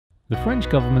The French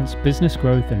government's Business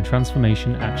Growth and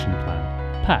Transformation Action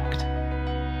Plan,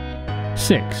 PACTE.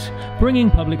 6.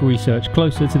 Bringing public research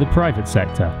closer to the private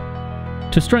sector.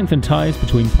 To strengthen ties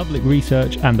between public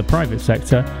research and the private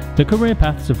sector, the career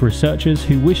paths of researchers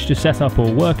who wish to set up or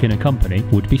work in a company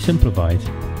would be simplified.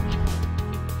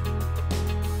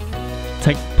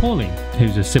 Take Pauline,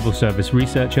 who's a civil service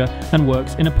researcher and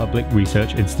works in a public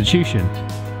research institution.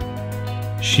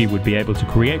 She would be able to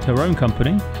create her own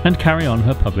company and carry on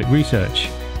her public research.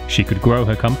 She could grow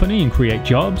her company and create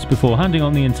jobs before handing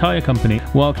on the entire company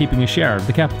while keeping a share of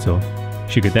the capital.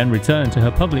 She could then return to her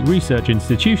public research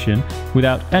institution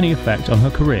without any effect on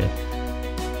her career.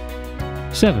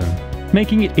 7.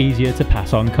 Making it easier to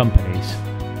pass on companies.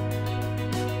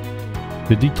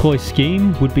 The Detroit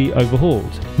scheme would be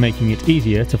overhauled, making it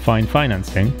easier to find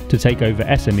financing, to take over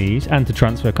SMEs and to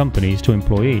transfer companies to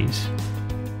employees.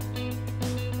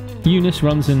 Eunice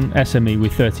runs an SME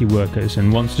with 30 workers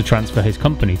and wants to transfer his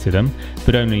company to them,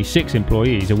 but only 6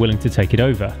 employees are willing to take it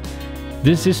over.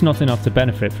 This is not enough to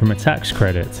benefit from a tax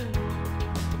credit.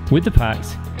 With the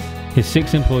PACTE, his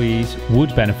 6 employees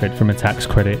would benefit from a tax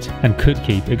credit and could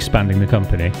keep expanding the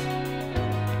company.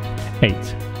 8.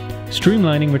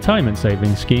 Streamlining retirement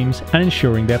savings schemes and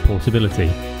ensuring their portability.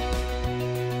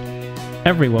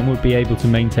 Everyone would be able to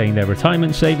maintain their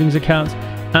retirement savings account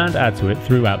and add to it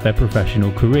throughout their professional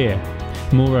career.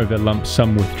 Moreover, lump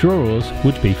sum withdrawals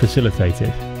would be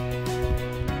facilitated.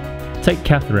 Take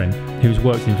Catherine, who's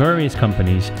worked in various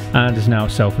companies and is now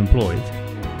self-employed.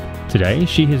 Today,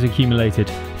 she has accumulated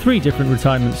 3 different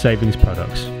retirement savings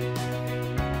products,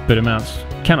 but amounts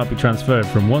cannot be transferred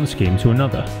from one scheme to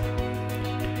another.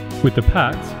 With the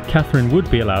PACTE, Catherine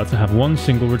would be allowed to have one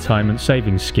single retirement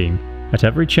savings scheme. At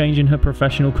every change in her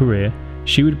professional career,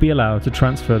 she would be allowed to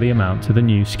transfer the amount to the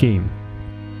new scheme.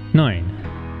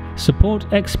 9.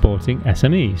 Support exporting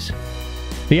SMEs.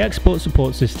 The export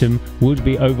support system would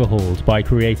be overhauled by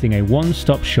creating a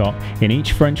one-stop shop in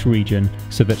each French region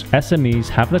so that SMEs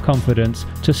have the confidence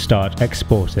to start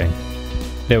exporting.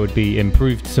 There would be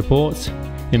improved support,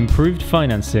 improved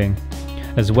financing,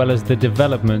 as well as the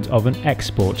development of an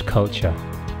export culture.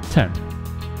 10.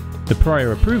 The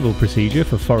prior approval procedure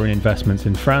for foreign investments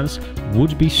in France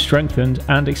would be strengthened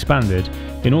and expanded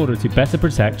in order to better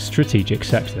protect strategic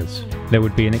sectors. There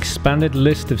would be an expanded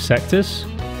list of sectors,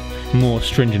 more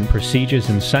stringent procedures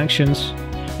and sanctions,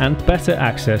 and better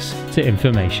access to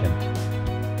information.